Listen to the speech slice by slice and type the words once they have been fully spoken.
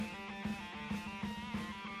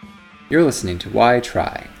You're listening to Why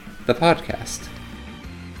Try, the podcast.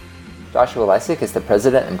 Joshua Lisec is the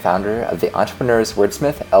president and founder of the Entrepreneurs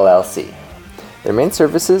Wordsmith LLC. Their main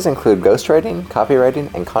services include ghostwriting,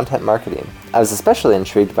 copywriting, and content marketing. I was especially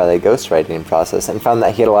intrigued by the ghostwriting process and found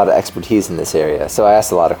that he had a lot of expertise in this area, so I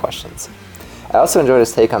asked a lot of questions. I also enjoyed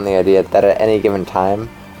his take on the idea that at any given time,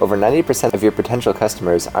 over 90% of your potential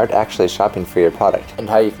customers aren't actually shopping for your product, and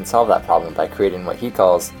how you can solve that problem by creating what he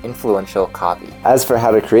calls influential copy. As for how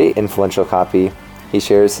to create influential copy, he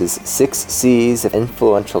shares his 6 C's of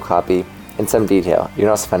influential copy in some detail. You can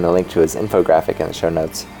also find a link to his infographic in the show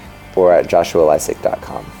notes or at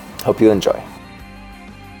joshualisec.com. Hope you enjoy.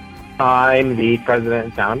 I'm the president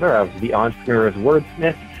and founder of the Entrepreneurs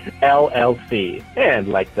Wordsmith LLC, and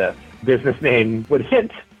like the business name would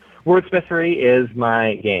hint, wordsmithery is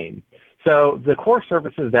my game. So the core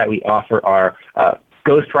services that we offer are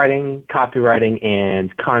ghostwriting, copywriting,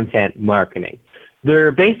 and content marketing.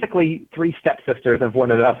 They're basically 3 stepsisters of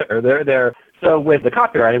one another. So with the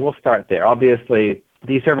copywriting, we'll start there. Obviously,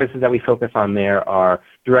 these services that we focus on there are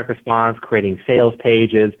direct response, creating sales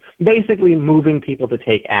pages, basically moving people to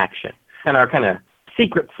take action. And our kind of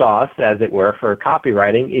secret sauce, as it were, for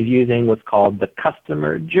copywriting is using what's called the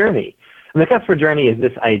customer journey. And the customer journey is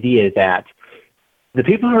this idea that the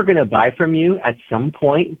people who are going to buy from you at some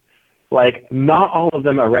point, like not all of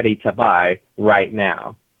them are ready to buy right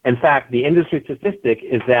now. In fact, the industry statistic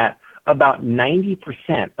is that about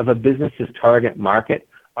 90% of a business's target market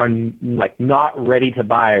are like not ready to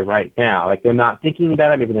buy right now. Like they're not thinking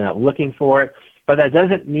about it, maybe they're not looking for it, but that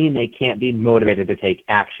doesn't mean they can't be motivated to take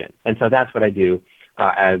action. And so that's what I do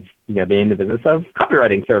as being in the business of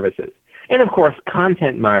copywriting services. And of course,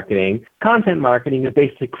 content marketing. Content marketing is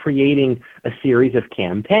basically creating a series of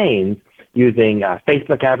campaigns using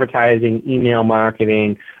Facebook advertising, email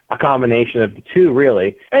marketing, a combination of the two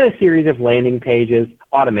really, and a series of landing pages,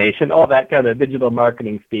 automation, all that kind of digital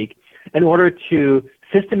marketing speak, in order to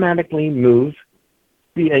systematically move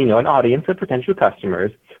an audience of potential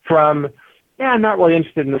customers from, I'm not really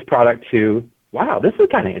interested in this product, to, wow, this is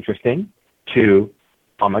kind of interesting, to,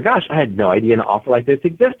 oh my gosh, I had no idea an offer like this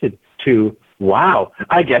existed, to, wow,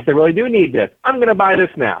 I guess I really do need this. I'm going to buy this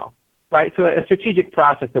now, right? So a strategic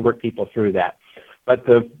process to work people through that. But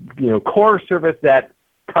the core service that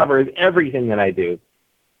covers everything that I do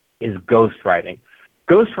is ghostwriting.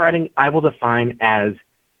 Ghostwriting I will define as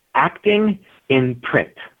acting in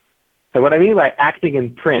print. So what I mean by acting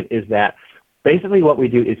in print is that basically what we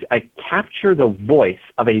do is I capture the voice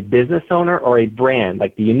of a business owner or a brand,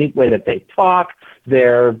 like the unique way that they talk,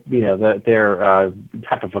 their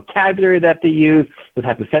type of vocabulary that they use, the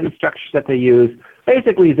type of sentence structures that they use,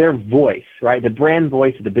 basically their voice, right? The brand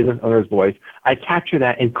voice, the business owner's voice. I capture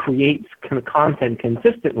that and create content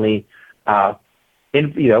consistently, rather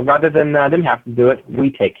than them have to do it.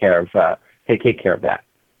 We take care of that.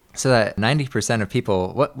 So that 90% of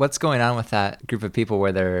people, what's going on with that group of people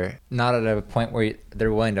where they're not at a point where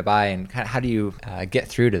they're willing to buy, and how do you get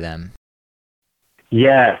through to them?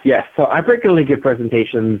 Yes. So I regularly give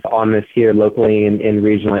presentations on this here locally and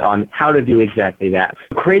regionally on how to do exactly that.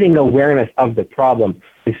 Creating awareness of the problem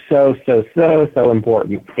is so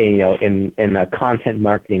important, in a content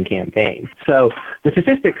marketing campaign. So the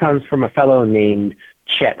statistic comes from a fellow named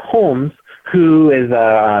Chet Holmes, who is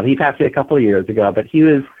he passed away a couple of years ago, but he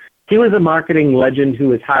was a marketing legend who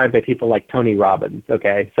was hired by people like Tony Robbins.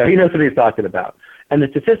 Okay, so he knows what he's talking about. And the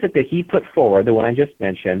statistic that he put forward, the one I just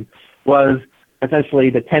mentioned, was essentially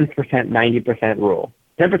the 10%, 90% rule.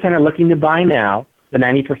 10% are looking to buy now, the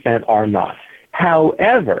 90% are not.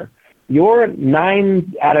 However, your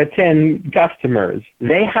 9 out of 10 customers,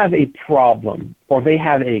 they have a problem or they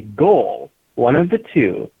have a goal, one of the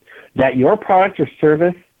two, that your product or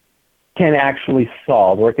service can actually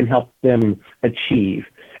solve or it can help them achieve.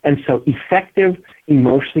 And so effective,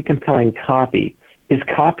 emotionally compelling copy is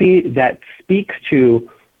copy that speaks to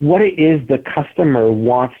what it is the customer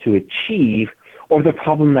wants to achieve or the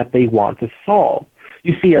problem that they want to solve.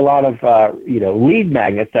 You see a lot of lead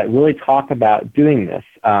magnets that really talk about doing this.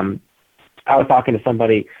 I was talking to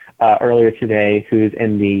somebody earlier today who's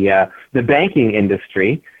in the banking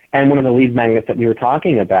industry, and one of the lead magnets that we were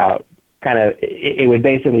talking about, it would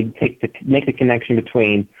basically make the connection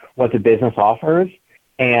between what the business offers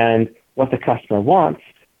and what the customer wants.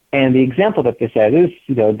 And the example that they said is,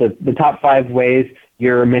 the top 5 ways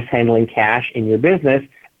you're mishandling cash in your business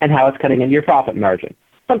and how it's cutting into your profit margin.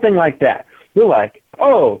 Something like that. We're like,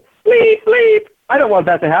 oh, bleep, I don't want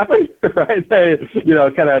that to happen, right? So,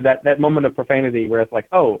 kind of that moment of profanity where it's like,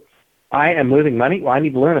 oh, I am losing money? Well, I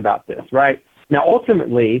need to learn about this, right? Now,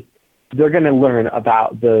 ultimately, they're going to learn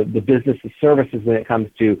about the business and services when it comes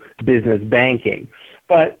to business banking.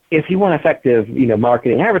 But if you want effective,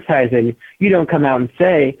 marketing advertising, you don't come out and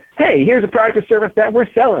say, hey, here's a product or service that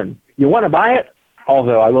we're selling. You want to buy it?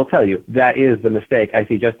 Although I will tell you, that is the mistake I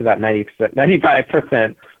see just about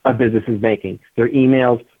 95% of businesses making. Their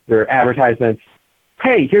emails, their advertisements,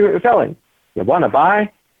 hey, here's what we're selling. You want to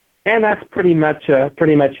buy? And that's pretty much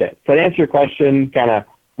it. So to answer your question, kind of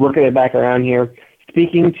working it back around here,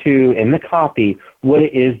 speaking to, in the copy, what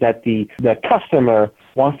it is that the customer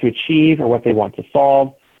wants to achieve or what they want to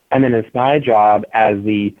solve. And then it's my job as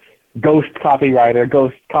the ghost copywriter,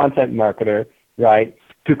 ghost content marketer, right,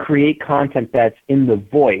 to create content that's in the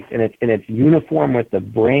voice and it's uniform with the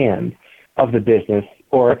brand of the business.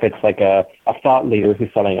 Or if it's like a thought leader who's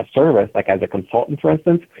selling a service, like as a consultant, for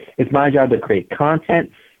instance, it's my job to create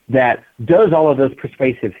content that does all of those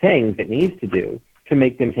persuasive things it needs to do to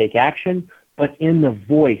make them take action, but in the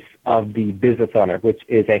voice of the business owner, which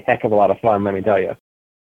is a heck of a lot of fun, let me tell you.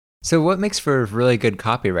 So what makes for really good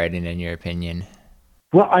copywriting, in your opinion?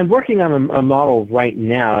 Well, I'm working on a model right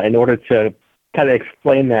now in order to kind of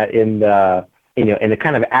explain that in the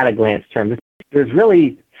kind of at a glance terms. There's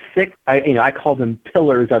really 6, I call them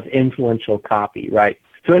pillars of influential copy, right?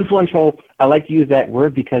 So influential, I like to use that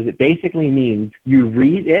word because it basically means you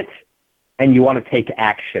read it and you want to take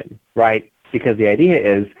action, right? Because the idea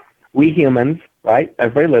is we humans, right,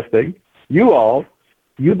 everybody listening,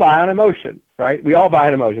 you buy on emotion, right? We all buy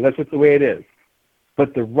on emotion. That's just the way it is.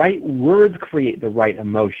 But the right words create the right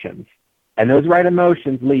emotions, and those right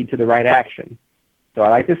emotions lead to the right action. So I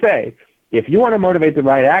like to say, if you want to motivate the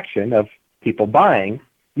right action of people buying,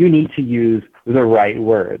 you need to use the right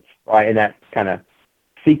words, right? In that kind of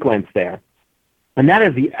sequence there. And that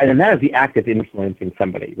is the act of influencing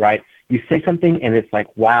somebody, right? You say something and it's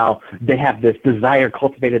like, wow, they have this desire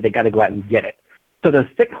cultivated, they got to go out and get it. So those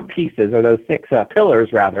 6 pieces, or those 6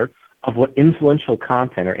 pillars rather, of what influential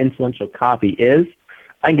content or influential copy is,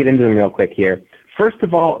 I can get into them real quick here. First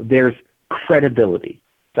of all, there's credibility.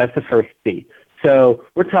 That's the first C. So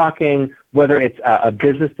we're talking whether it's a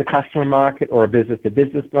business-to-customer market or a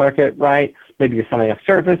business-to-business market, right? Maybe you're selling a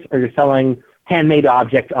service or you're selling handmade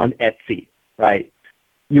objects on Etsy, right?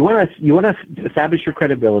 You want to establish your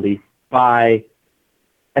credibility by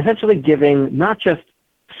essentially giving not just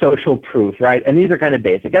social proof, right? And these are kind of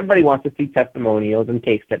basic. Everybody wants to see testimonials and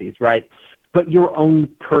case studies, right? But your own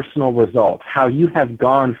personal results, how you have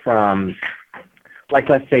gone from, like,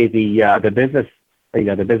 let's say the business,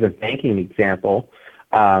 the business banking example.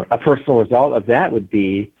 A personal result of that would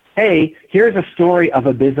be, hey, here's a story of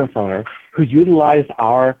a business owner who utilized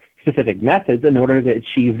our specific methods in order to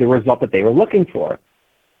achieve the result that they were looking for.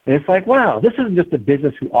 And it's like, wow, this isn't just a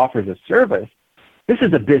business who offers a service. This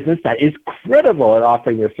is a business that is credible at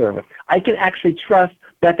offering their service. I can actually trust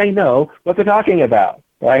that they know what they're talking about,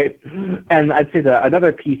 right? And I'd say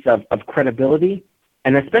another piece of credibility,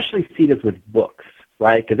 and especially see this with books,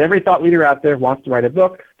 right? Because every thought leader out there wants to write a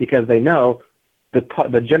book because they know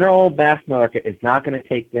the general mass market is not going to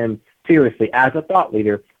take them seriously as a thought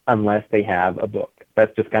leader unless they have a book.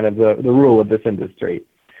 That's just kind of the rule of this industry.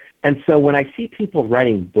 And so when I see people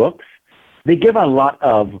writing books, they give a lot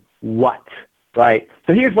of what, right?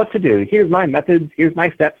 So here's what to do. Here's my methods. Here's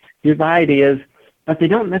my steps. Here's my ideas. But they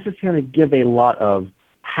don't necessarily give a lot of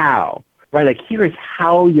how, right? Like, here is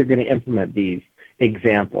how you're going to implement these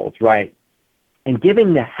examples, right? And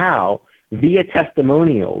giving the how via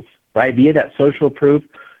testimonials, right, via that social proof,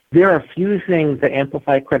 there are few things that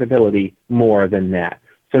amplify credibility more than that.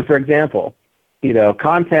 So, for example,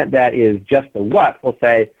 content that is just the what will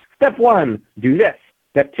say, step 1, do this.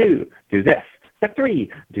 Step 2, do this. Step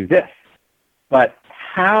 3, do this. But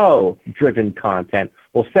how-driven content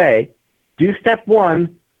will say, do step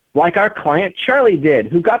 1 like our client Charlie did,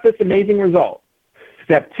 who got this amazing result.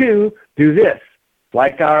 Step 2, do this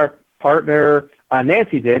like our partner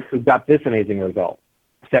Nancy did, who got this amazing result.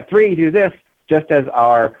 Step 3, do this just as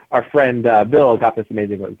our friend Bill got this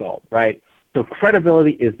amazing result, right? So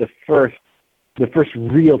credibility is the first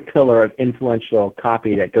real pillar of influential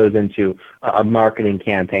copy that goes into a marketing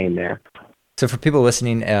campaign there. So for people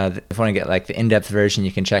listening, if you want to get like the in-depth version,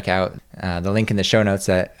 you can check out the link in the show notes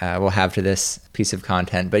that we'll have to this piece of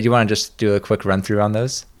content. But you want to just do a quick run through on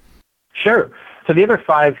those? Sure. So the other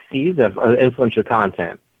 5 C's of influential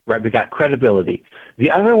content, right? We got credibility.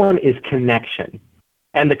 The other one is connection.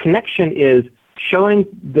 And the connection is showing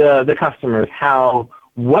the customers how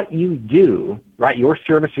what you do, right, your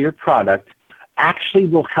service or your product, actually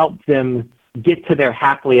will help them get to their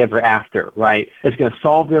happily ever after, right? It's going to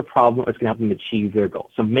solve their problem. It's going to help them achieve their goal.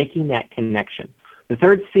 So making that connection. The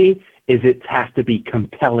third C is it has to be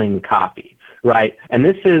compelling copy, right? And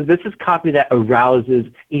this is copy that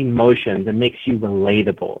arouses emotions and makes you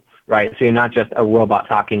relatable, right? So you're not just a robot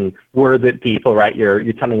talking words at people, right? You're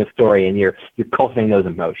telling a story and you're cultivating those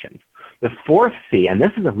emotions. The fourth C, and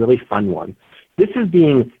this is a really fun one, this is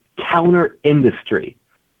being counter-industry,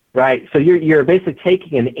 right? So you're basically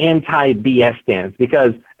taking an anti-BS stance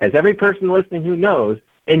because, as every person listening who knows,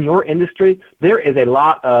 in your industry, there is a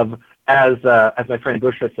lot of, as my friend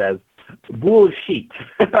Busha says, bullshit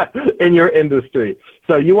in your industry.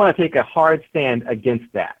 So you want to take a hard stand against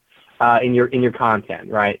that in your content,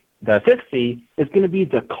 right? The fifth C is going to be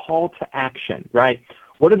the call to action, right?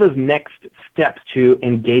 What are those next steps to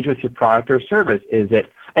engage with your product or service? Is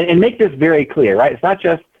it, and make this very clear, right? It's not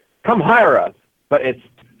just come hire us, but it's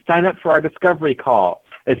sign up for our discovery call.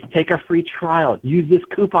 It's take a free trial. Use this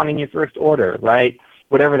coupon in your first order, right?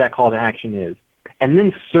 Whatever that call to action is. And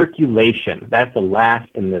then circulation. That's the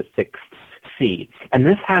last in the sixth C. And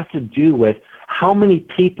this has to do with how many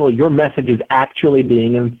people your message is actually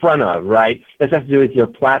being in front of, right? This has to do with your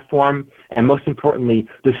platform and, most importantly,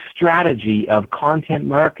 the strategy of content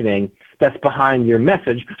marketing that's behind your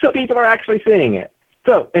message so people are actually seeing it.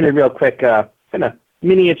 So in a real quick kind of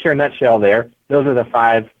miniature nutshell there, those are the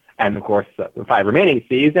five, and of course the five remaining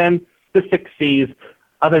C's and the 6 C's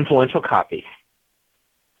of influential copy.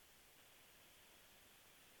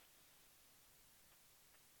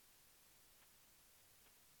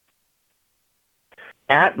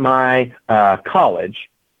 At my college,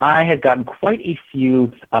 I had gotten quite a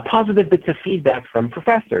few positive bits of feedback from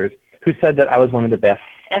professors who said that I was one of the best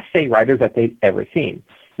essay writers that they'd ever seen.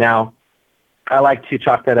 Now, I like to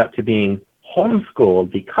chalk that up to being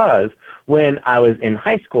homeschooled because when I was in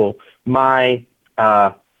high school, my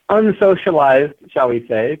unsocialized, shall we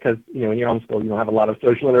say, because when you're homeschooled, you don't have a lot of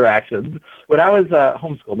social interactions. When I was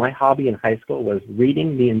homeschooled, my hobby in high school was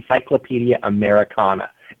reading the Encyclopedia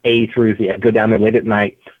Americana, A through Z. I'd go down there late at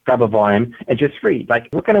night, grab a volume, and just read. Like,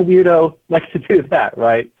 what kind of weirdo likes to do that,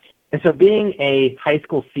 right? And so being a high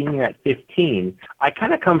school senior at 15, I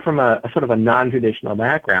kind of come from a sort of a non-traditional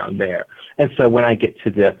background there. And so when I get to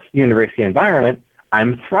the university environment,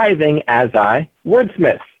 I'm thriving as I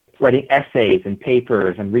wordsmith, writing essays and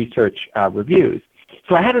papers and research reviews.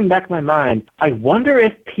 So I had in the back of my mind, I wonder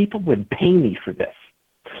if people would pay me for this.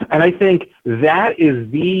 And I think that is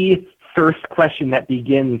the first question that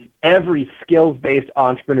begins every skills-based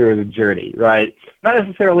entrepreneur's journey, right? Not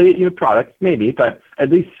necessarily products, maybe, but at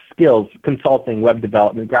least skills, consulting, web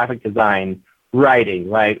development, graphic design, writing,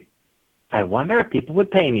 right? I wonder if people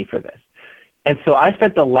would pay me for this. And so I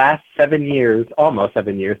spent the last 7 years, almost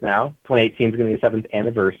 7 years now, 2018 is going to be the 7th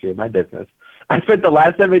anniversary of my business. I spent the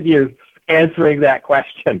last 7 years answering that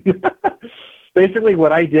question. Basically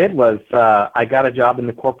what I did was I got a job in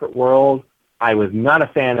the corporate world. I was not a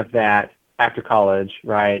fan of that after college,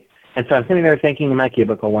 right? And so I'm sitting there thinking in my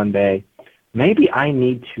cubicle one day, maybe I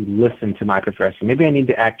need to listen to my professor. Maybe I need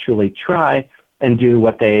to actually try and do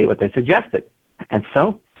what they suggested. And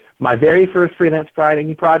so my very first freelance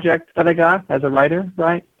writing project that I got as a writer,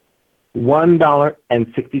 right?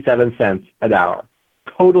 $1.67 an hour.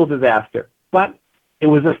 Total disaster. But it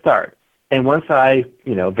was a start. And once I,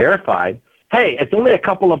 verified, hey, it's only a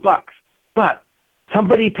couple of bucks, but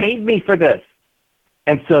somebody paid me for this.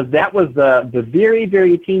 And so that was the very,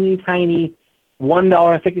 very teeny tiny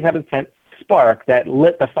 $1.67 spark that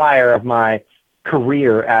lit the fire of my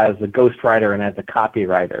career as a ghostwriter and as a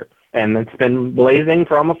copywriter. And it's been blazing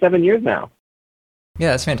for almost 7 years now.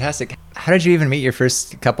 Yeah, that's fantastic. How did you even meet your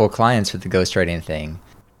first couple of clients with the ghostwriting thing?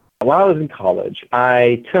 While I was in college,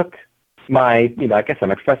 I took my, my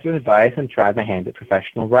professor's advice and tried my hand at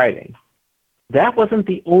professional writing. That wasn't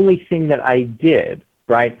the only thing that I did,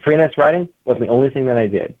 right? Freelance writing wasn't the only thing that I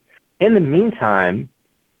did. In the meantime,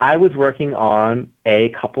 I was working on a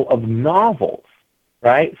couple of novels,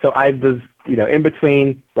 right? So I was, in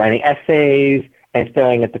between writing essays and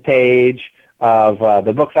staring at the page of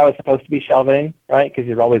the books I was supposed to be shelving, right? Because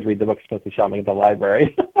you always read the books supposed to be shelving at the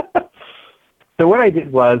library. So what I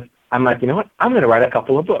did was, I'm like, you know what? I'm going to write a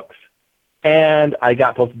couple of books. And I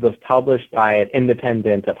got both of those published by an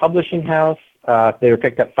independent publishing house. They were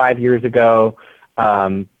picked up 5 years ago.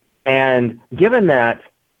 And given that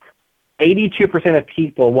 82% of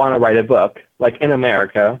people want to write a book, like in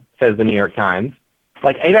America, says the New York Times,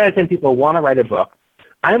 like 8 out of 10 people want to write a book,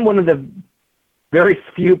 I'm one of the very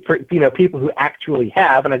few people who actually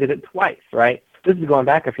have, and I did it twice, right? This is going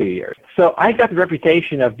back a few years. So I got the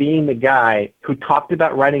reputation of being the guy who talked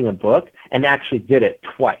about writing a book and actually did it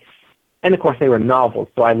twice. And, of course, they were novels,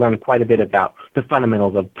 so I learned quite a bit about the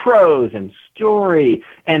fundamentals of prose and story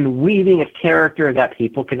and weaving a character that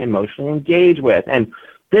people can emotionally engage with. And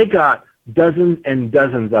they got dozens and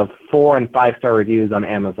dozens of 4- and 5-star reviews on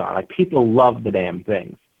Amazon. Like, people love the damn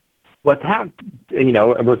things. what that,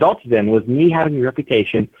 resulted in was me having the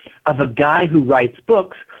reputation of a guy who writes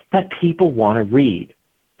books that people want to read.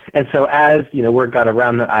 And so as, word got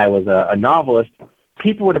around that I was a novelist,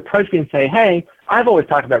 people would approach me and say, hey, I've always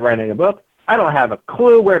talked about writing a book. I don't have a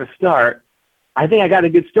clue where to start. I think I got a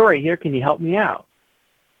good story here. Can you help me out?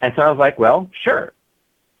 And so I was like, well, sure.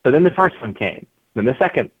 So then the first one came, then the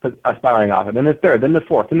second aspiring author, then the third, then the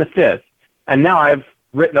fourth, then the fifth. And now I've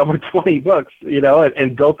written over 20 books,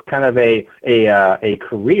 and built kind of a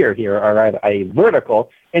career here, or a vertical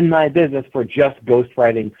in my business for just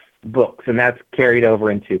ghostwriting books. And that's carried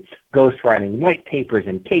over into ghostwriting white papers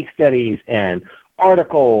and case studies and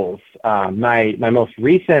articles. My most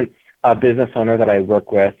recent business owner that I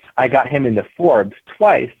work with, I got him into Forbes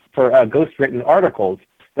twice for ghostwritten articles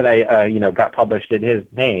that I got published in his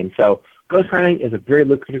name. So ghostwriting is a very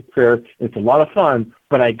lucrative career. It's a lot of fun,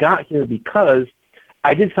 but I got here because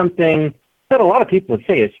I did something that a lot of people would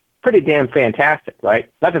say is pretty damn fantastic, right?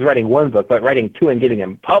 Not just writing one book, but writing two and getting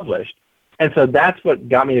them published. And so that's what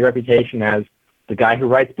got me the reputation as the guy who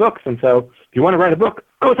writes books. And so if you want to write a book,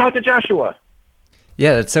 go talk to Joshua.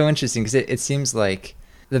 Yeah, that's so interesting because it seems like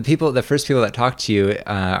the first people that talk to you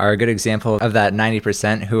are a good example of that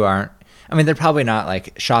 90% who aren't, they're probably not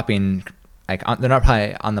like shopping, they're not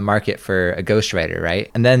probably on the market for a ghostwriter, right?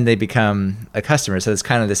 And then they become a customer. So it's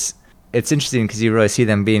kind of this, it's interesting because you really see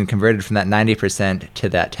them being converted from that 90% to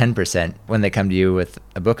that 10% when they come to you with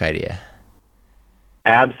a book idea.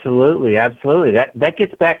 Absolutely. That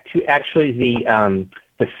gets back to actually the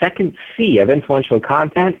second C of influential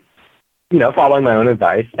content, following my own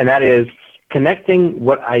advice, and that is connecting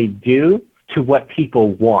what I do to what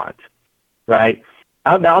people want, right?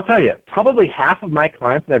 I'll tell you, probably half of my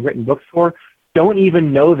clients that I've written books for don't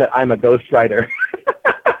even know that I'm a ghostwriter.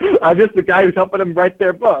 I'm just the guy who's helping them write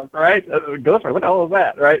their book, right? Ghostwriter, what the hell is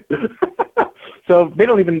that, right? So they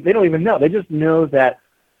don't even know. They just know that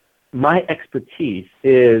my expertise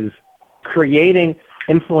is creating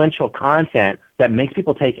influential content that makes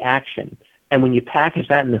people take action. And when you package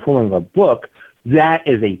that in the form of a book, that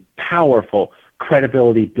is a powerful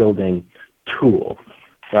credibility building tool,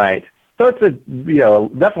 right? So it's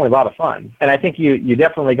definitely a lot of fun. And I think you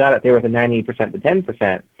definitely got it there with the 90% to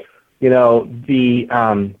 10%.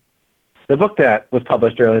 The book that was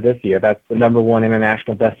published earlier this year, that's the #1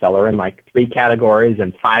 international bestseller in like 3 categories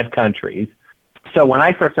in 5 countries. So when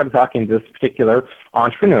I first started talking to this particular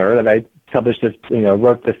entrepreneur that I published this,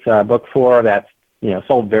 wrote this book for, that's,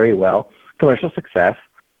 sold very well, commercial success.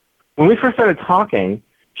 When we first started talking,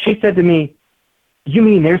 she said to me, you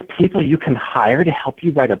mean there's people you can hire to help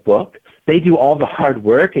you write a book? They do all the hard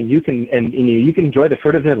work and you can enjoy the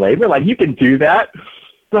fruit of their labor? Like, you can do that?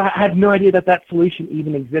 So I had no idea that solution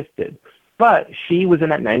even existed. But she was in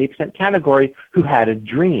that 90% category who had a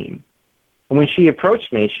dream. And when she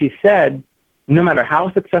approached me, she said, no matter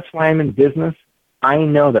how successful I am in business, I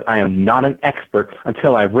know that I am not an expert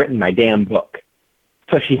until I've written my damn book.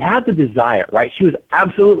 So she had the desire, right? She was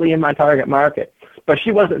absolutely in my target market, but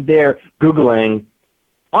she wasn't there Googling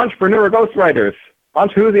entrepreneur ghostwriters,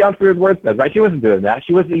 who the entrepreneur's wordsmith, right? She wasn't doing that.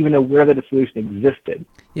 She wasn't even aware that a solution existed.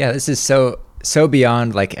 Yeah, this is so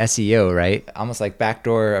beyond like SEO, right? Almost like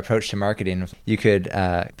backdoor approach to marketing. You could,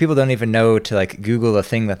 people don't even know to like Google a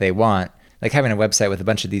thing that they want. Like having a website with a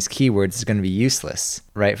bunch of these keywords is going to be useless,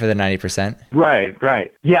 right, for the 90%?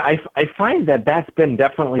 Right. Yeah, I find that's been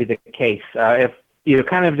definitely the case. If you're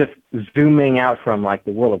kind of just zooming out from like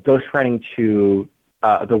the world of ghostwriting to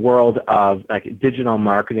the world of like digital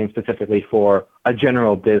marketing specifically for a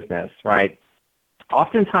general business, right?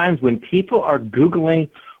 Oftentimes when people are Googling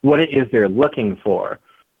what it is they're looking for,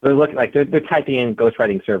 they're typing in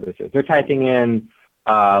ghostwriting services. They're typing in,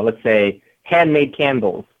 let's say, handmade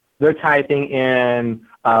candles. They're typing in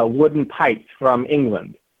wooden pipes from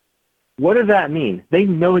England. What does that mean? They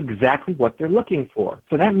know exactly what they're looking for.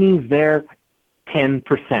 So that means they're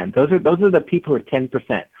 10%. Those are the people who are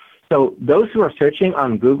 10%. So those who are searching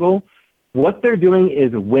on Google, what they're doing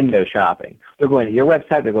is window shopping. They're going to your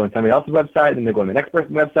website, they're going to somebody else's website, then they're going to the next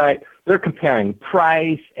person's website. They're comparing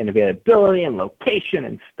price and availability and location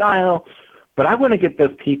and style. But I want to get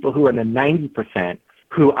those people who are in the 90%,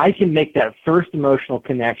 who I can make that first emotional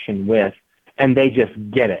connection with, and they just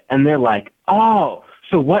get it. And they're like, oh,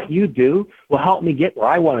 so what you do will help me get where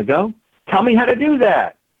I want to go? Tell me how to do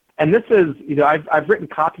that. And this is, I've written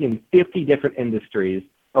copy in 50 different industries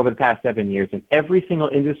over the past 7 years. In every single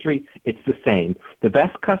industry, it's the same. The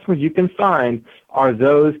best customers you can find are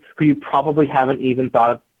those who you probably haven't even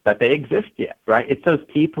thought that they exist yet, right? It's those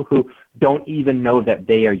people who don't even know that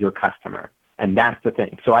they are your customer. And that's the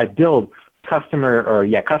thing. So I build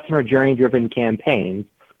customer journey-driven campaigns,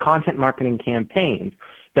 content marketing campaigns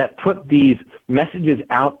that put these messages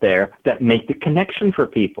out there that make the connection for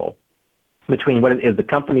people between what it is the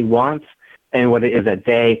company wants and what it is that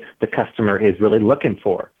the customer is really looking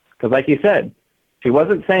for. Because like you said, she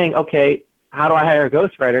wasn't saying, okay, how do I hire a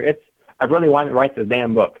ghostwriter? It's, I really want to write this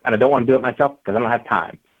damn book, and I don't want to do it myself because I don't have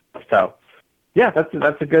time. So, yeah, that's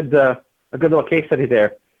a good little case study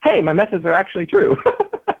there. Hey, my methods are actually true.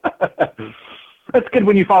 That's good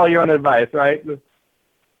when you follow your own advice, right?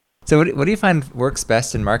 So what do you find works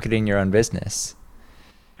best in marketing your own business?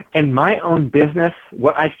 In my own business,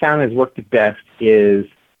 what I found has worked the best is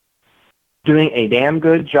doing a damn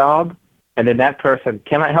good job, and then that person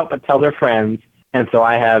cannot help but tell their friends, and so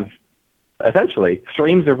I have essentially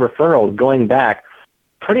streams of referrals going back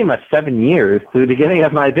pretty much 7 years to the beginning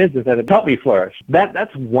of my business that have helped me flourish.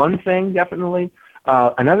 That's one thing, definitely.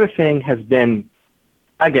 Another thing has been,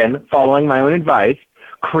 again, following my own advice,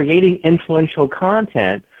 creating influential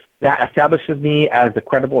content that establishes me as a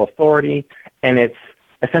credible authority, and it's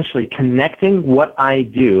essentially connecting what I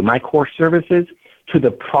do, my core services, to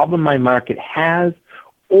the problem my market has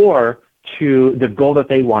or to the goal that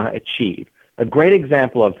they want to achieve. A great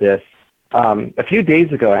example of this, a few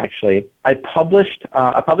days ago, actually, I published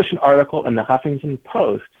an article in the Huffington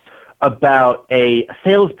Post about a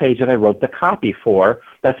sales page that I wrote the copy for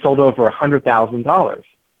that sold over $100,000,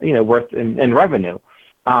 worth in revenue.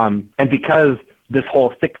 And because this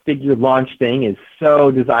whole six-figure launch thing is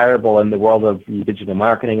so desirable in the world of digital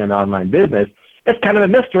marketing and online business, it's kind of a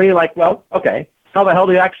mystery, like, well, okay, how the hell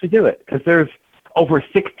do you actually do it? Because there's over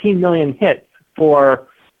 16 million hits for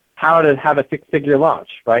how to have a six-figure launch,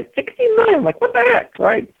 right? 16 million, like what the heck,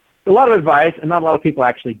 right? A lot of advice and not a lot of people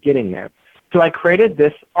actually getting there. So I created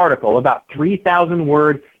this article, about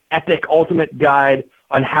 3,000-word epic ultimate guide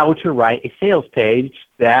on how to write a sales page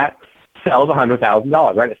that sells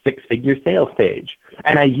 $100,000, right? A six-figure sales page.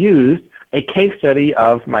 And I used a case study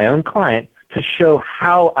of my own client to show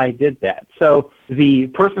how I did that. So the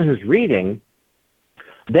person who's reading,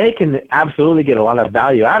 they can absolutely get a lot of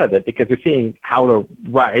value out of it because they're seeing how to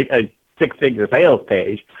write a six-figure sales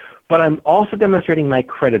page. But I'm also demonstrating my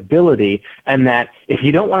credibility, and that if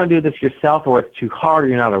you don't want to do this yourself or it's too hard or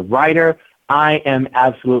you're not a writer, I am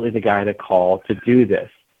absolutely the guy to call to do this.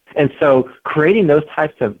 And so creating those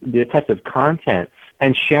types of content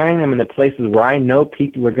and sharing them in the places where I know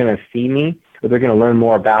people are going to see me or they're going to learn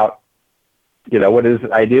more about, what it is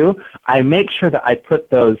that I do, I make sure that I put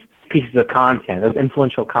those pieces of content, those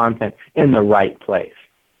influential content, in the right place.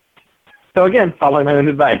 So again, following my own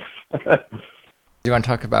advice. Do you want to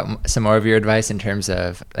talk about some more of your advice in terms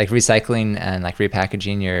of like recycling and like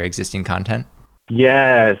repackaging your existing content?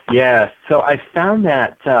 Yes. So I found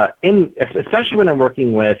that especially when I'm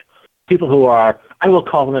working with people who are, I will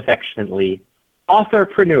call them affectionately,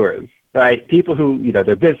 authorpreneurs, right? People who,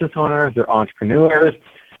 they're business owners, they're entrepreneurs,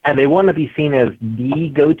 and they want to be seen as the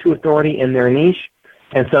go-to authority in their niche.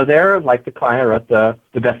 And so they're like the client I wrote the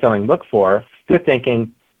best-selling book for. They're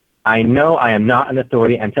thinking, I know I am not an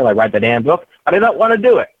authority until I write the damn book, but I don't want to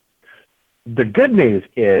do it. The good news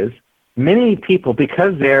is many people,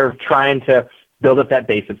 because they're trying to build up that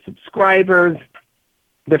base of subscribers,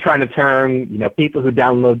 they're trying to turn, people who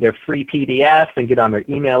download their free PDFs and get on their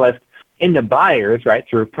email list into buyers, right,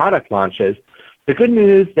 through product launches. The good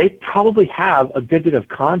news, they probably have a good bit of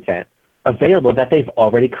content available that they've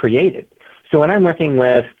already created. So when I'm working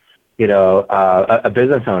with, a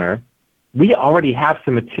business owner, we already have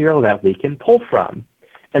some material that we can pull from.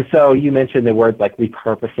 And so you mentioned the words like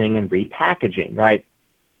repurposing and repackaging, right?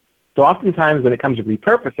 So oftentimes when it comes to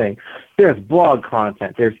repurposing, there's blog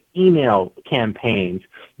content, there's email campaigns,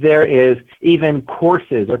 there is even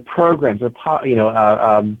courses or programs or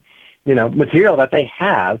material that they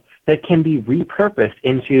have that can be repurposed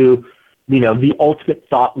into the ultimate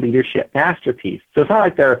thought leadership masterpiece. So it's not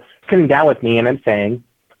like they're sitting down with me and I'm saying,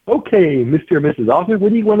 okay, Mr. and Mrs. Author,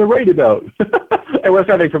 what do you want to write about? And we're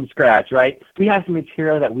starting from scratch, right? We have some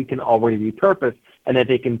material that we can already repurpose and that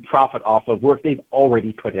they can profit off of work they've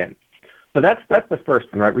already put in. So that's the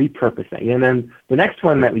first one, right? Repurposing. And then the next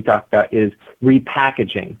one that we talked about is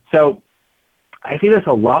repackaging. So I see this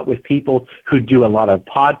a lot with people who do a lot of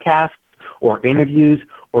podcasts or interviews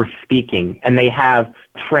or speaking, and they have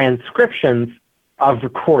transcriptions of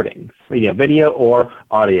recordings, video or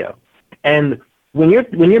audio. And when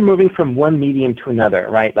you're moving from one medium to another,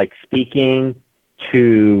 right, like speaking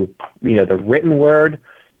to the written word,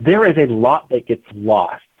 there is a lot that gets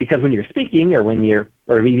lost because when you're speaking or when you're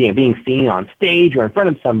being seen on stage or in front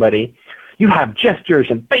of somebody, you have gestures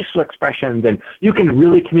and facial expressions, and you can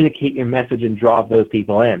really communicate your message and draw those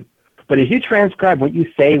people in. But if you transcribe what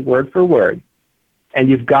you say word for word, and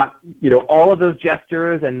you've got, all of those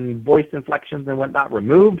gestures and voice inflections and whatnot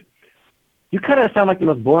removed, you kind of sound like the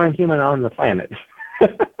most boring human on the planet.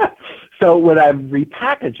 So when I'm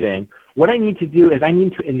repackaging, what I need to do is I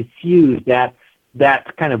need to infuse that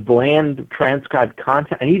kind of bland transcribed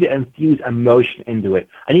content. I need to infuse emotion into it.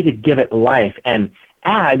 I need to give it life and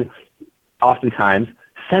add, oftentimes,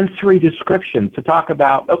 sensory descriptions to talk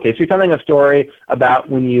about, okay, so you're telling a story about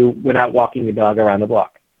when you went out walking your dog around the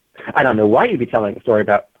block. I don't know why you'd be telling a story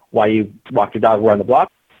about why you walked your dog around the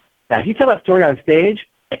block. Now, if you tell that story on stage,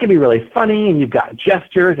 it can be really funny, and you've got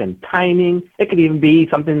gestures and timing. It could even be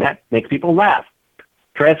something that makes people laugh.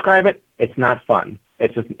 Transcribe it, it's not fun.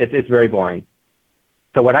 It's very boring.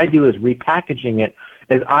 So what I do is repackaging it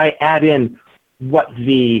is I add in what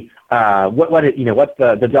the dog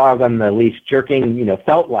on the leash jerking,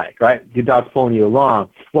 felt like, right? Your dog's pulling you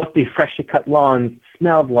along. What the freshly cut lawn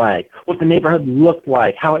smelled like, what the neighborhood looked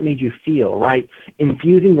like, how it made you feel, right?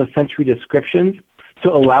 Infusing those sensory descriptions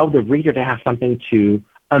to allow the reader to have something to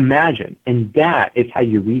imagine. And that is how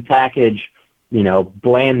you repackage,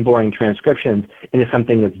 bland, boring transcriptions into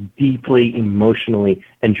something that's deeply emotionally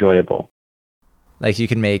enjoyable. Like you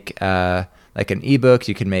can make like an ebook,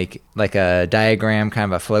 you can make like a diagram,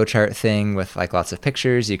 kind of a flowchart thing with like lots of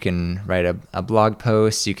pictures. You can write a blog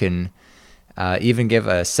post. You can even give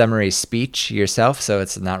a summary speech yourself. So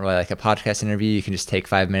it's not really like a podcast interview. You can just take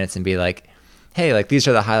 5 minutes and be like, hey, like these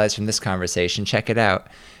are the highlights from this conversation. Check it out.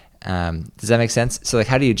 Does that make sense? So like,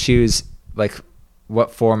 how do you choose like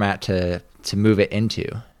what format to move it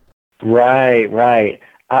into? Right.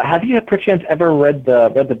 Have you perchance ever read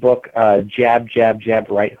the book Jab, Jab, Jab,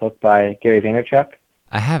 Right Hook by Gary Vaynerchuk?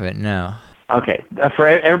 I haven't, no. Okay. For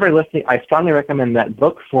everybody listening, I strongly recommend that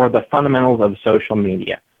book for the fundamentals of social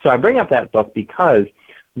media. So I bring up that book because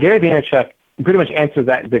Gary Vaynerchuk pretty much answers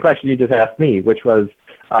the question you just asked me, which was,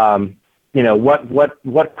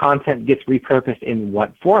 what content gets repurposed in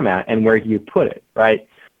what format and where do you put it, right?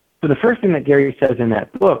 So the first thing that Gary says in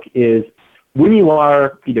that book is, when you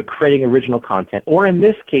are either creating original content or, in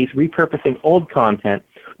this case, repurposing old content,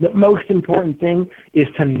 the most important thing is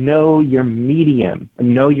to know your medium,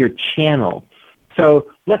 know your channel.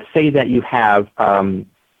 So let's say that you have, we're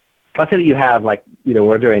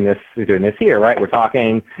doing this here, right? We're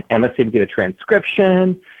talking, and let's say we get a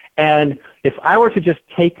transcription. And if I were to just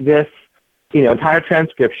take this, entire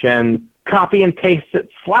transcription, copy and paste it,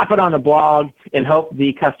 slap it on the blog, and hope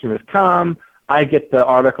the customers come, I get the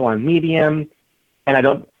article on Medium, and I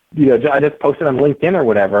don't, I just post it on LinkedIn or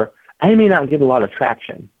whatever, I may not get a lot of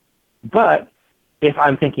traction. But if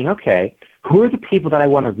I'm thinking, okay, who are the people that I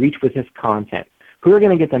want to reach with this content? Who are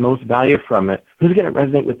going to get the most value from it? Who's going to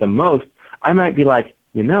resonate with the most? I might be like,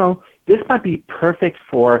 this might be perfect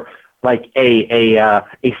for like a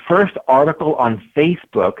first article on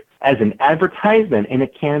Facebook as an advertisement in a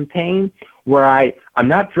campaign where I'm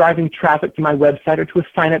not driving traffic to my website or to a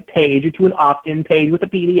sign-up page or to an opt-in page with a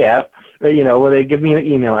PDF, or, where they give me an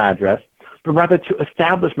email address, but rather to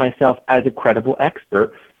establish myself as a credible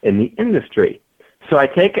expert in the industry. So I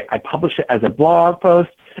take it, I publish it as a blog post,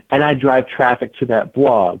 and I drive traffic to that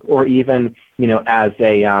blog, or even, as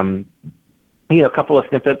a couple of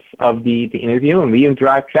snippets of the interview, and we even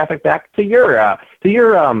drive traffic back to your to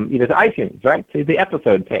iTunes, right, to the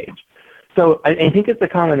episode page. So I think it's a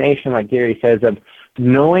combination, like Gary says, of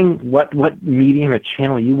knowing what medium or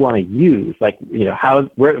channel you want to use, like where's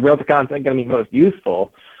the content going to be most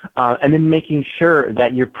useful, and then making sure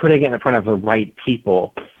that you're putting it in front of the right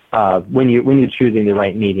people when you're choosing the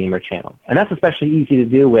right medium or channel. And that's especially easy to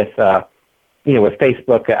do with with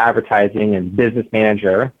Facebook advertising and Business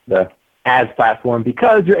Manager, the ads platform,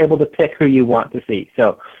 because you're able to pick who you want to see.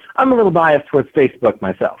 So I'm a little biased towards Facebook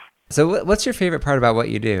myself. So what's your favorite part about what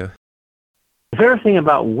you do? The favorite thing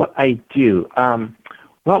about what I do,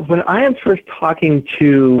 well, when I am first talking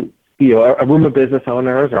to a room of business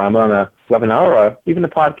owners, or I'm on a webinar, or even a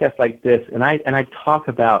podcast like this, and I talk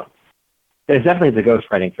about, there's definitely the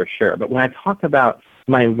ghostwriting for sure, but when I talk about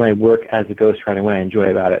my work as a ghostwriter, what I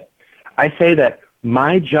enjoy about it, I say that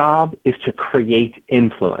my job is to create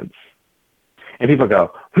influence. And people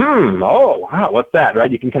go, oh, wow, what's that, right?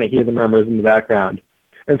 You can kind of hear the murmurs in the background.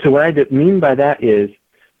 And so what I mean by that is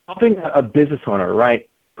helping a business owner, right,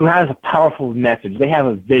 who has a powerful message. They have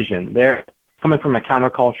a vision. They're coming from a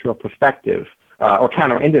countercultural perspective, or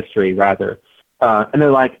counter-industry, rather. And they're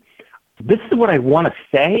like, this is what I want to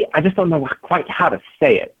say. I just don't know quite how to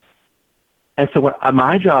say it. And so what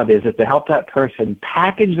my job is to help that person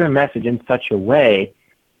package their message in such a way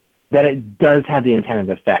that it does have the intended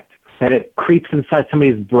effect, that it creeps inside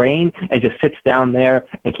somebody's brain and just sits down there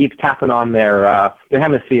and keeps tapping on their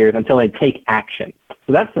hemispheres until they take action.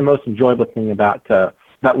 So that's the most enjoyable thing about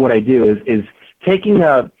what I do is taking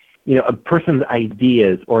a person's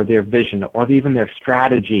ideas or their vision or even their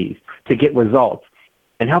strategies to get results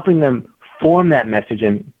and helping them form that message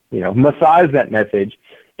and massage that message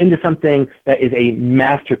into something that is a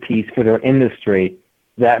masterpiece for their industry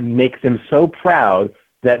that makes them so proud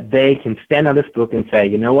that they can stand on this book and say,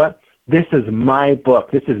 you know what, this is my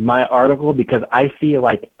book, this is my article because I feel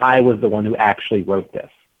like I was the one who actually wrote this.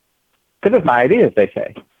 Because it's my idea, as they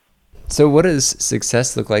say. So what does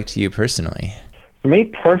success look like to you personally? For me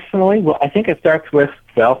personally, well, I think it starts with,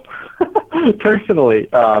 personally,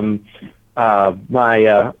 my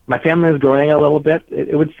family is growing a little bit.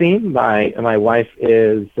 It would seem my wife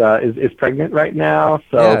is pregnant right now.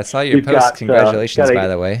 So yeah, I saw your post. Congratulations, by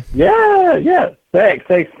the way. Yeah. Thanks.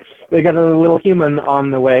 We got a little human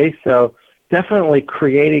on the way. So definitely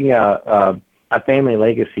creating a family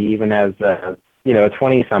legacy, even as a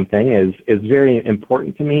 20-something, is very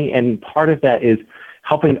important to me. And part of that is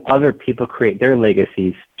helping other people create their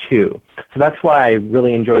legacies too. So that's why I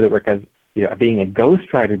really enjoy the work as being a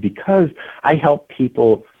ghostwriter, because I help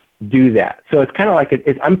people do that. So it's kind of like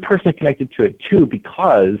I'm personally connected to it too,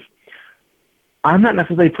 because I'm not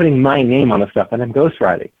necessarily putting my name on the stuff that I'm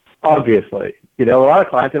ghostwriting. Obviously, a lot of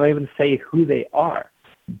clients don't even say who they are.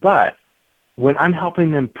 But when I'm helping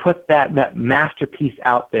them put that masterpiece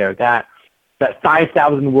out there, that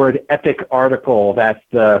 5,000-word epic article that's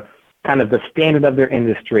the kind of the standard of their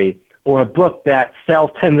industry, or a book that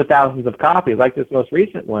sells tens of thousands of copies, like this most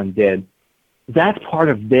recent one did, that's part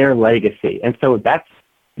of their legacy. And so that's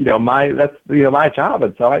my job,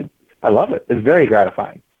 and so I love it. It's very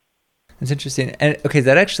gratifying. That's interesting. And okay,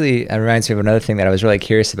 that actually reminds me of another thing that I was really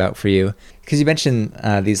curious about for you, because you mentioned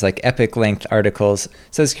these like epic length articles.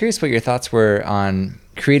 So I was curious what your thoughts were on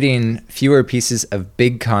creating fewer pieces of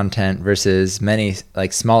big content versus many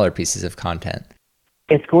like smaller pieces of content.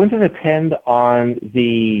 It's going to depend on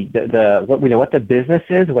what the business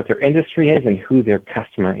is, what their industry is, and who their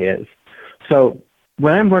customer is. So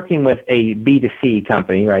when I'm working with a B2C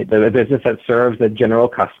company, right, the business that serves the general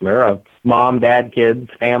customer of mom, dad, kids,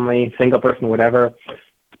 family, single person, whatever,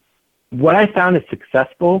 what I found is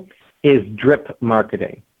successful is drip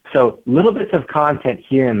marketing. So little bits of content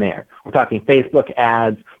here and there. We're talking Facebook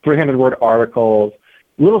ads, 300-word articles,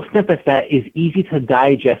 little snippets that is easy to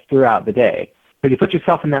digest throughout the day. So you put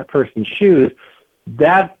yourself in that person's shoes,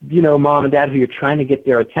 that, mom and dad who you're trying to get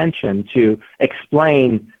their attention to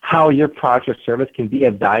explain how your product or service can be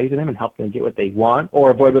of value to them and help them get what they want or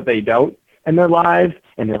avoid what they don't in their lives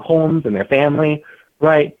and their homes and their family,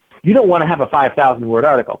 right? You don't want to have a 5,000-word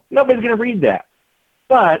article. Nobody's going to read that.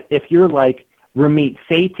 But if you're like Ramit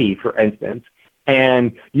Sethi, for instance,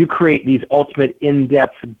 and you create these ultimate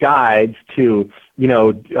in-depth guides to,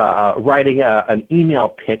 writing an email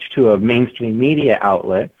pitch to a mainstream media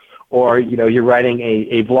outlet, or, you're writing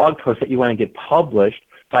a blog post that you want to get published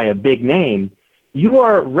by a big name, you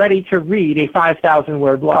are ready to read a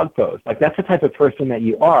 5,000-word blog post. Like, that's the type of person that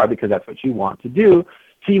you are, because that's what you want to do.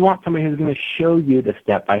 So you want somebody who's going to show you the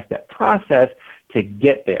step-by-step process to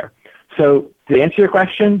get there. So to answer your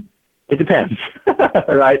question, it depends,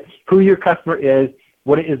 right? Who your customer is,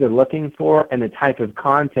 what it is they're looking for, and the type of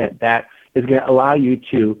content that is going to allow you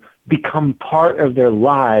to become part of their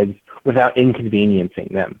lives without inconveniencing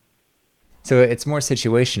them. So it's more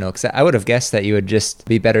situational, because I would have guessed that you would just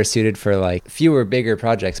be better suited for like fewer, bigger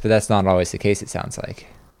projects, but that's not always the case, it sounds like.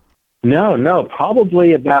 No,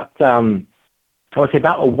 probably about, I would say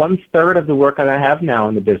about 1/3 of the work that I have now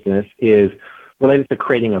in the business is related to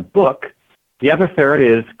creating a book. The other third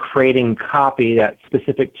is creating copy that's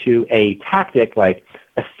specific to a tactic, like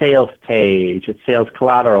a sales page, it's sales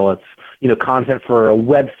collateral, it's content for a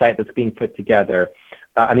website that's being put together.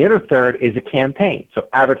 And the other third is a campaign, so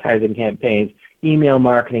advertising campaigns, email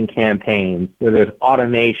marketing campaigns, where there's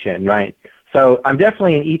automation, right? So I'm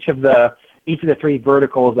definitely in each of the three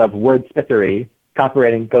verticals of wordsmithery: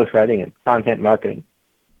 copywriting, ghostwriting, and content marketing.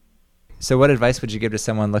 So what advice would you give to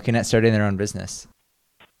someone looking at starting their own business?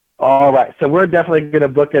 All right, so we're definitely going to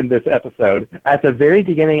bookend this episode. At the very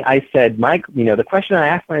beginning, I said, Mike, the question I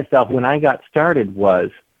asked myself when I got started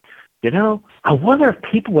was, I wonder if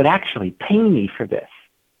people would actually pay me for this.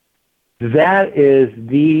 That is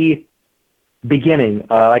the beginning,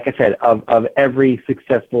 like I said, of every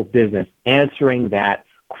successful business, answering that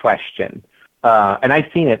question. And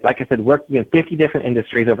I've seen it, like I said, working in 50 different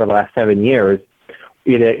industries over the last 7 years,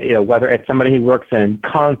 whether it's somebody who works in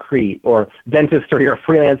concrete or dentistry or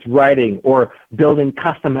freelance writing or building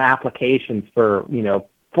custom applications for,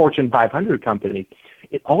 Fortune 500 companies.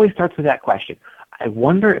 It always starts with that question. I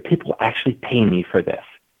wonder if people actually pay me for this.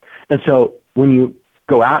 And so when you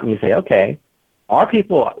go out and you say, okay, Are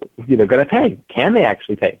people going to pay? Can they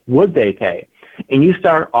actually pay? Would they pay? And you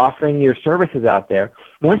start offering your services out there.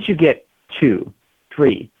 Once you get 2,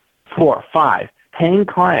 3, 4, 5 paying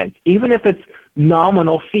clients, even if it's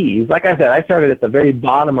nominal fees, like I said, I started at the very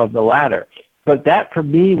bottom of the ladder. But that for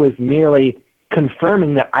me was merely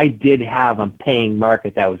confirming that I did have a paying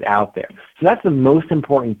market that was out there. So that's the most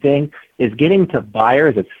important thing, is getting to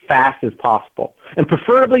buyers as fast as possible, and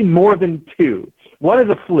preferably more than 2. 1 is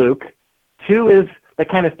a fluke. 2 is they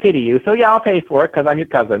kind of pity you. So yeah, I'll pay for it because I'm your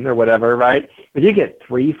cousin or whatever, right? But you get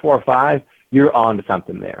 3, 4, 5, you're on to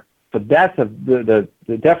something there. So that's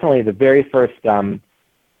definitely the very first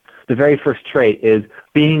trait is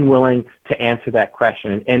being willing to answer that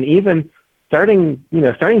question, and even starting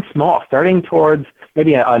small, starting towards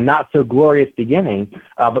maybe a not so glorious beginning,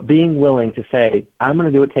 but being willing to say, I'm going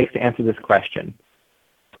to do what it takes to answer this question.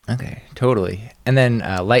 Okay, totally. And then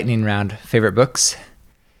lightning round, favorite books?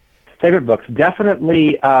 Favorite books,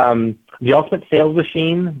 definitely The Ultimate Sales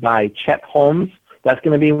Machine by Chet Holmes. That's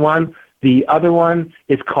going to be one. The other one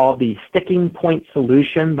is called The Sticking Point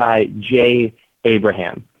Solution by Jay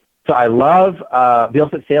Abraham. So I love The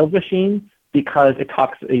Ultimate Sales Machine because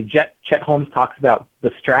Chet Holmes talks about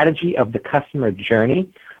the strategy of the customer journey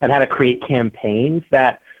and how to create campaigns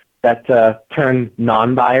that turn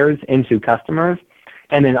non-buyers into customers.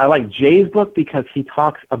 And then I like Jay's book because he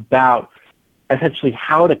talks about essentially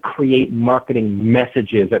how to create marketing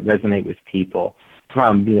messages that resonate with people,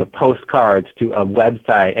 from postcards to a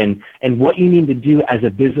website, and what you need to do as a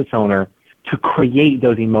business owner to create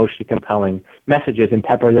those emotionally compelling messages and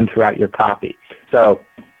pepper them throughout your copy. So,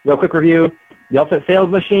 real quick review: The Ultimate Sales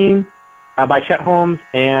Machine by Chet Holmes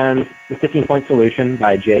and The Sticking Point Solution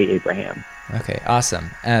by Jay Abraham. Okay, awesome.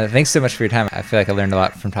 Thanks so much for your time. I feel like I learned a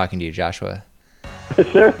lot from talking to you, Joshua.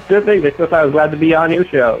 Sure thing. I was glad to be on your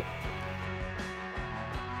show.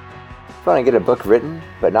 If you want to get a book written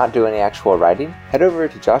but not do any actual writing, head over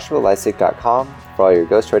to joshualisec.com for all your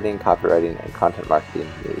ghostwriting, copywriting, and content marketing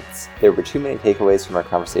needs. There were too many takeaways from our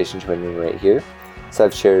conversation to enumerate here, so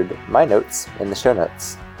I've shared my notes in the show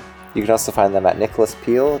notes. You can also find them at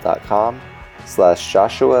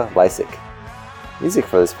nicholaspeel.com/joshualisec. Music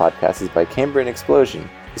for this podcast is by Cambrian Explosion,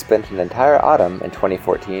 who spent an entire autumn in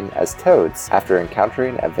 2014 as toads after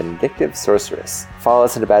encountering a vindictive sorceress. Fall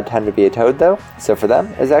isn't a bad time to be a toad, though, so for them,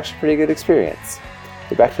 it's actually a pretty good experience.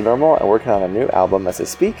 They're back to normal and working on a new album as I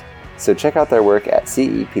speak, so check out their work at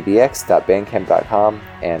cepdx.bandcamp.com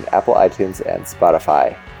and Apple iTunes and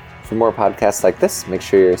Spotify. For more podcasts like this, make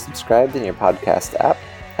sure you're subscribed in your podcast app.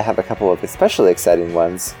 I have a couple of especially exciting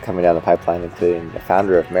ones coming down the pipeline, including the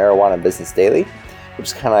founder of Marijuana Business Daily, which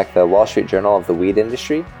is kind of like the Wall Street Journal of the weed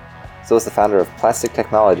industry, as well as the founder of Plastic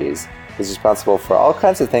Technologies, who's responsible for all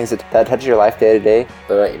kinds of things that touch your life day to day,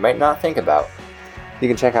 but that you might not think about. You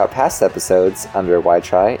can check out past episodes under Why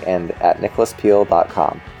Try and at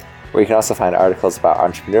nicholaspeel.com, where you can also find articles about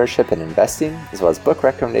entrepreneurship and investing, as well as book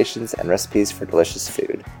recommendations and recipes for delicious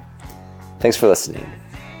food. Thanks for listening.